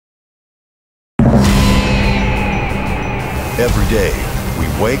Every day, we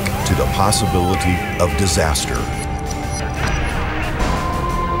wake to the possibility of disaster.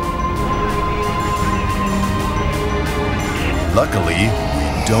 Luckily,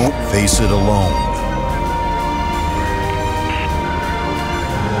 we don't face it alone.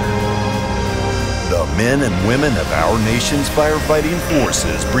 The men and women of our nation's firefighting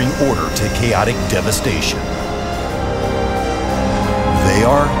forces bring order to chaotic devastation. They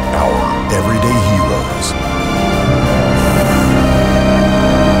are our everyday heroes.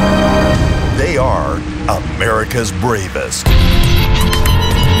 They are America's bravest.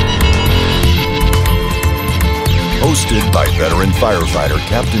 Hosted by veteran firefighter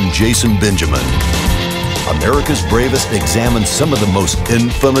Captain Jason Benjamin, America's Bravest examines some of the most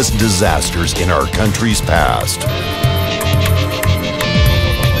infamous disasters in our country's past.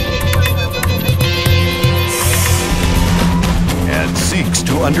 And seeks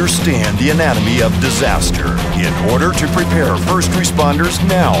to understand the anatomy of disaster in order to prepare first responders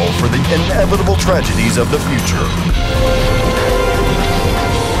now for the inevitable tragedies of the future.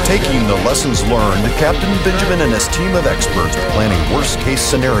 Taking the lessons learned, Captain Benjamin and his team of experts plan a worst-case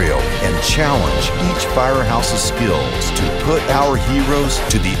scenario and challenge each firehouse's skills to put our heroes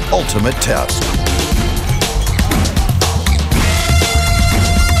to the ultimate test.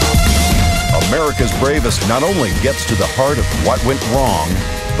 America's Bravest not only gets to the heart of what went wrong,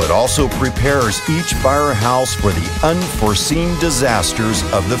 but also prepares each firehouse for the unforeseen disasters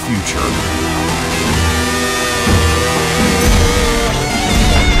of the future.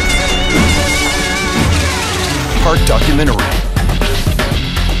 Part documentary,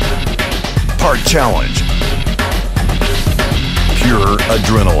 part challenge, pure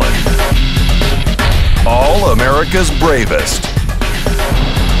adrenaline. All America's Bravest.